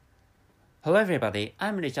Hello everybody,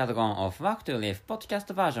 I'm Richard Gon of Work to Live podcast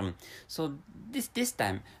version. So this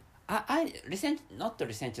time, not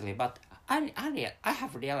recently, but I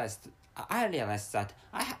have realized that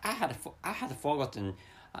I had forgotten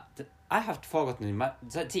the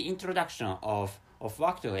introduction of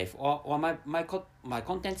Work to Live or my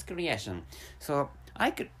content creation. So I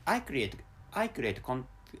create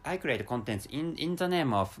I create contents in the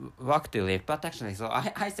name of Work to Live, but actually, so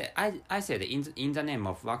I said in the name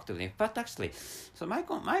of Work to Live, but actually, so my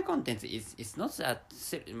content is not that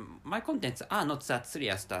my contents are not that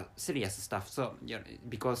serious stuff. So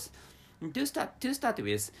because to start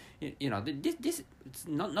with, this it's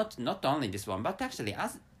not only this one, but actually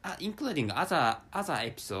as including other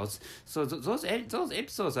episodes. So those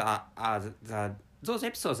episodes those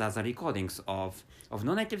episodes are the recordings of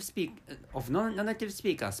non-native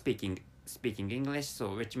speakers speaking English.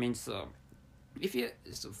 So which means if you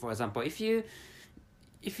so for example if you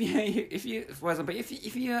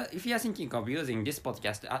are thinking of using this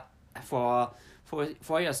podcast for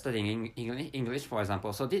your studying English, for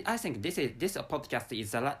example, so I think this podcast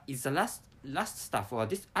is the last stuff, or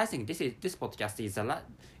this podcast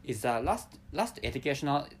is the last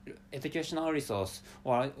educational resource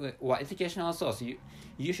or educational source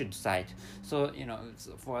you should cite. So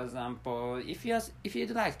for example, if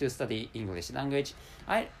you'd like to study English language,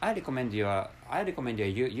 I recommend you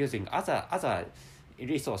using other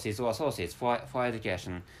resources or sources for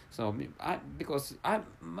education. So because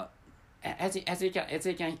as you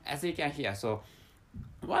can hear, so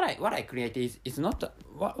what I create is not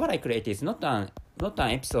what I create is not an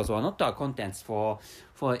episodes or not a contents for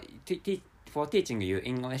teaching you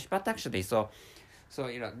English, but actually, so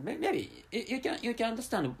maybe you can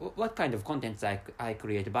understand what kind of contents I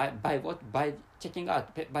create by checking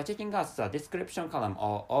out the description column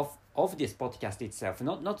of this podcast itself,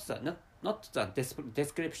 not the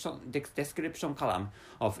description column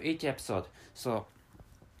of each episode. So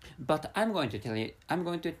but I'm going to tell you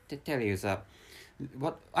the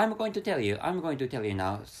what I'm going to tell you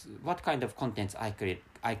now what kind of contents I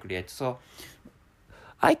create. So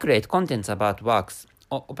I create contents about works,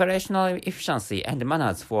 operational efficiency, and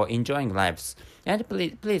manners for enjoying lives. And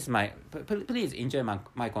please enjoy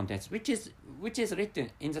my contents, which is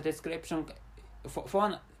written in the description for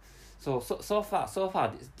so far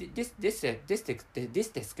this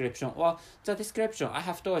description, or the description I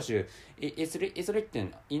have told you is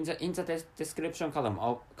written in the description column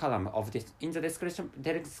of this, in the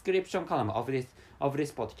description column of this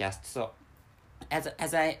podcast. So as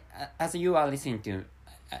you are listening to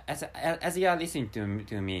as you are listening to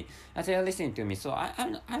me, so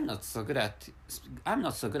I'm not so good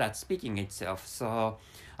at speaking itself. So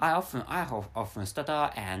I often stutter,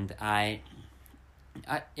 and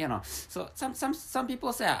so some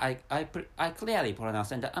people say I clearly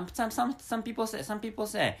pronounce, and some people say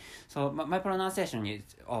so my pronunciation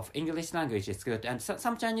of English language is good, and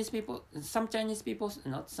some Chinese people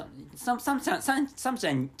not some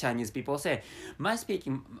Chinese people say my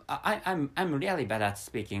speaking I'm really bad at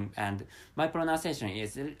speaking, and my pronunciation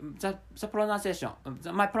is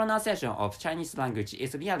my pronunciation of Chinese language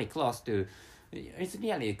is really close to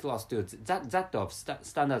that of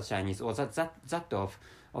standard Chinese, or that of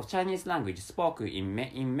Chinese language spoken in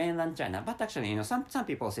mainland China. But actually, some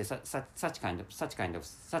people say such kinds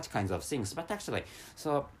of things. But actually,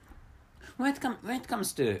 so when it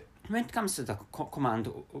comes to the command,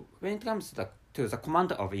 when it comes to the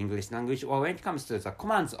command of English language, or when it comes to the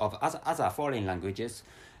commands of other foreign languages,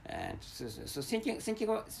 and so thinking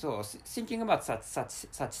about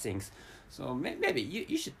such things, so maybe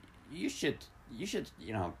you should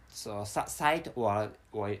so cite or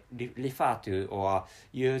refer to or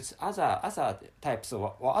use other types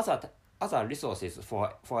of or other resources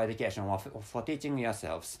for education or for teaching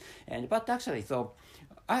yourselves. And but actually, so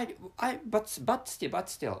but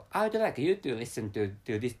still I would like you to listen to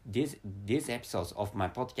these episodes of my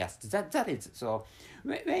podcast. That is, so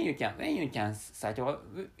when you can cite, or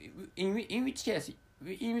in which case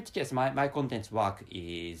my contents work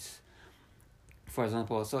is, for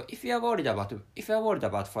example, so if you are worried about,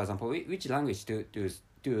 for example, which language to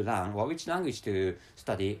learn, or which language to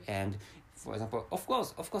study, and for example, of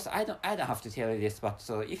course, I don't have to tell you this, but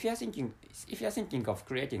so if you are thinking of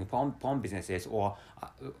creating porn businesses, or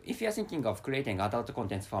if you are thinking of creating adult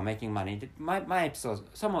contents for making money, my episodes,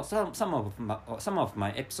 some of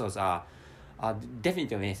my episodes are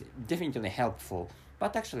definitely helpful.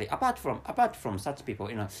 But actually, apart from such people,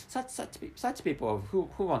 such people such people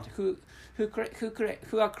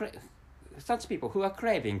who are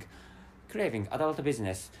craving adult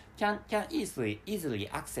business can easily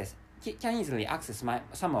access can easily access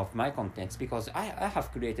some of my contents because I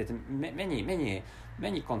have created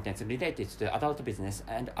many contents related to adult business,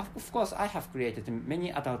 and of course I have created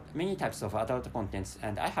many types of adult contents,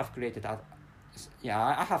 and I have created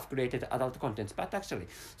adult contents, but actually,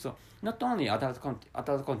 so not only adult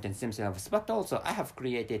contents themselves, but also I have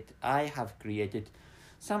created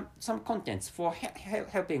some contents for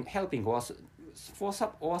helping or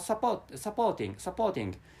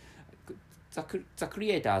supporting the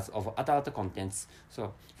creators of adult contents.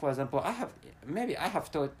 So, for example, I have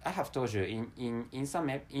told you in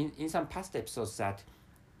some past episodes that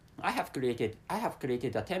I have created a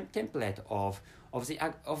template of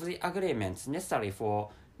the agreements necessary for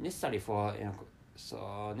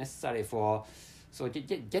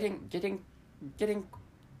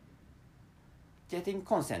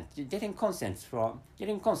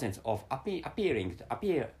getting consent of appearing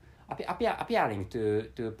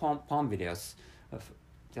to porn videos.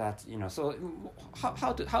 That so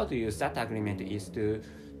how to use that agreement is to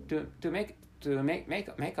make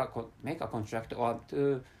a contract, or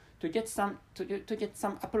to get some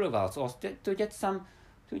approvals, or to get some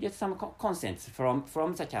consents from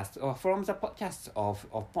the cast or from the podcasts of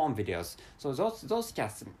porn videos. So those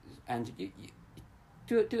casts, and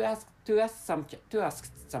to ask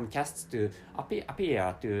some casts to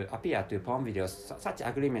appear to porn videos. Such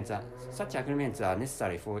agreements are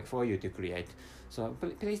necessary for you to create. So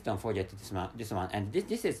please don't forget this one. And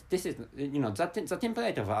this is the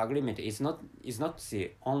template of agreement is not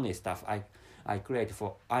the only stuff I create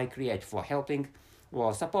for helping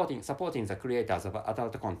or supporting the creators of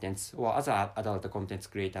adult contents or other adult contents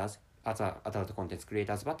creators,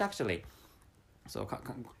 but actually. So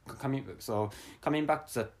coming back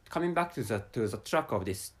to the track of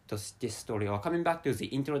this story, or coming back to the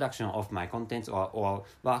introduction of my contents or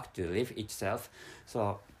work to live itself.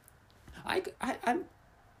 So I'm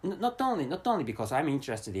not only because I'm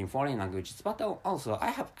interested in foreign languages, but also I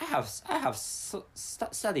have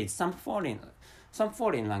studied some foreign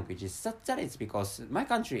languages. That is because my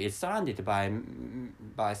country is surrounded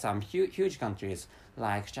by some huge countries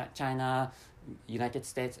like China, United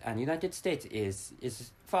States, and United States is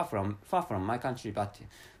far from my country, but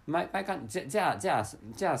there are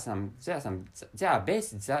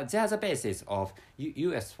the basis of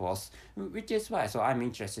U.S. force, which is why I'm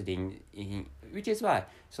interested in which is why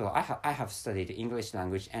I have studied English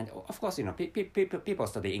language, and of course people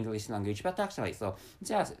study English language, but actually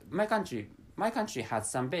my country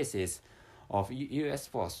has some basis of U.S.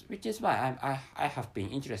 force, which is why I have been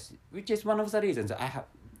interested, which is one of the reasons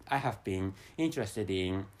I have been interested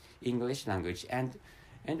in English language, and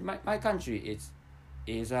my country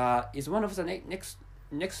is one of the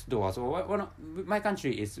next doors, or my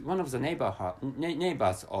country is one of the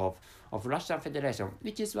neighbors of Russian Federation,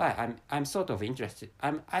 which is why I'm sort of interested.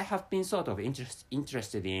 I have been sort of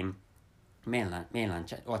interested in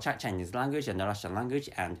mainland or Chinese language and Russian language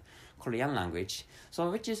and Korean language. So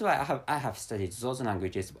which is why I have studied those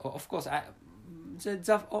languages. Of course,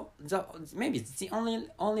 maybe the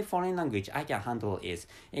only foreign language I can handle is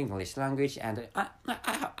English language, and I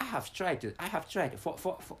have tried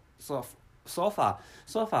so far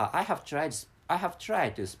I have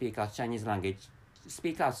tried to speak out Chinese language,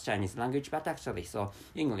 but actually so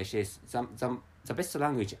English is the best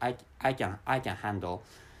language I can handle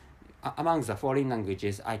among the foreign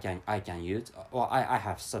languages I can use or I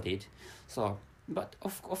have studied. So but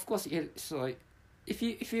of course so if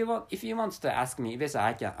you want to ask me whether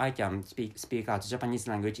I can speak out Japanese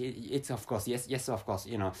language, it's of course yes of course,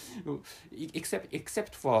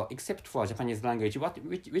 except for Japanese language,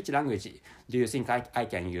 which language do you think I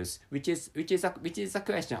can use, which is a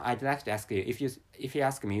question I'd like to ask you if you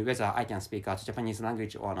ask me whether I can speak out Japanese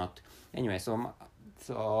language or not. Anyway, so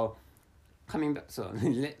coming back, so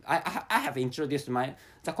I have introduced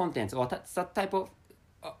the contents, or that type of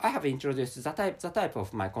I have introduced the type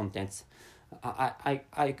of my contents I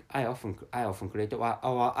often create,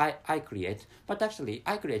 or I create, but actually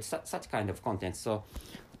I create such kind of content. So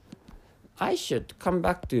I should come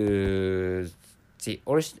back to the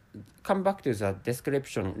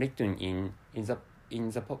description written in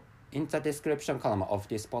the description column of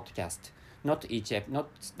this podcast, not the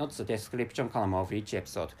description column of each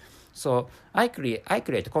episode. So I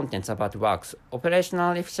create contents about works,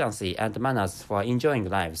 operational efficiency, and manners for enjoying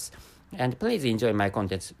lives. And please enjoy my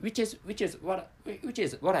contents, which is what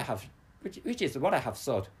I have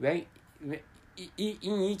thought. In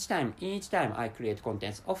each time I create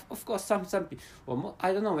contents. Of course, some people.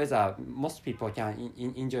 I don't know whether most people can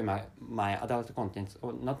enjoy my adult contents,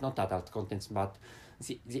 or not adult contents, but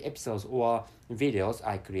the episodes or videos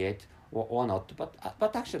I create. or not.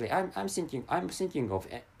 But actually, I'm thinking of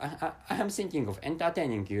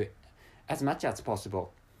entertaining you as much as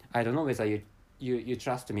possible. I don't know whether you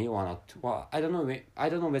trust me or not. Well, I don't know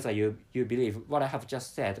whether you believe what I have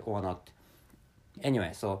just said or not.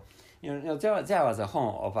 Anyway, so there was a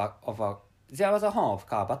horn of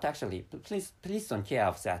car, but actually, please don't care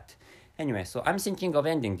of that. Anyway, so I'm thinking of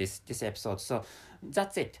ending this episode. So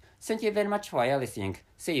that's it. Thank you very much for listening.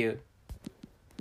 See you.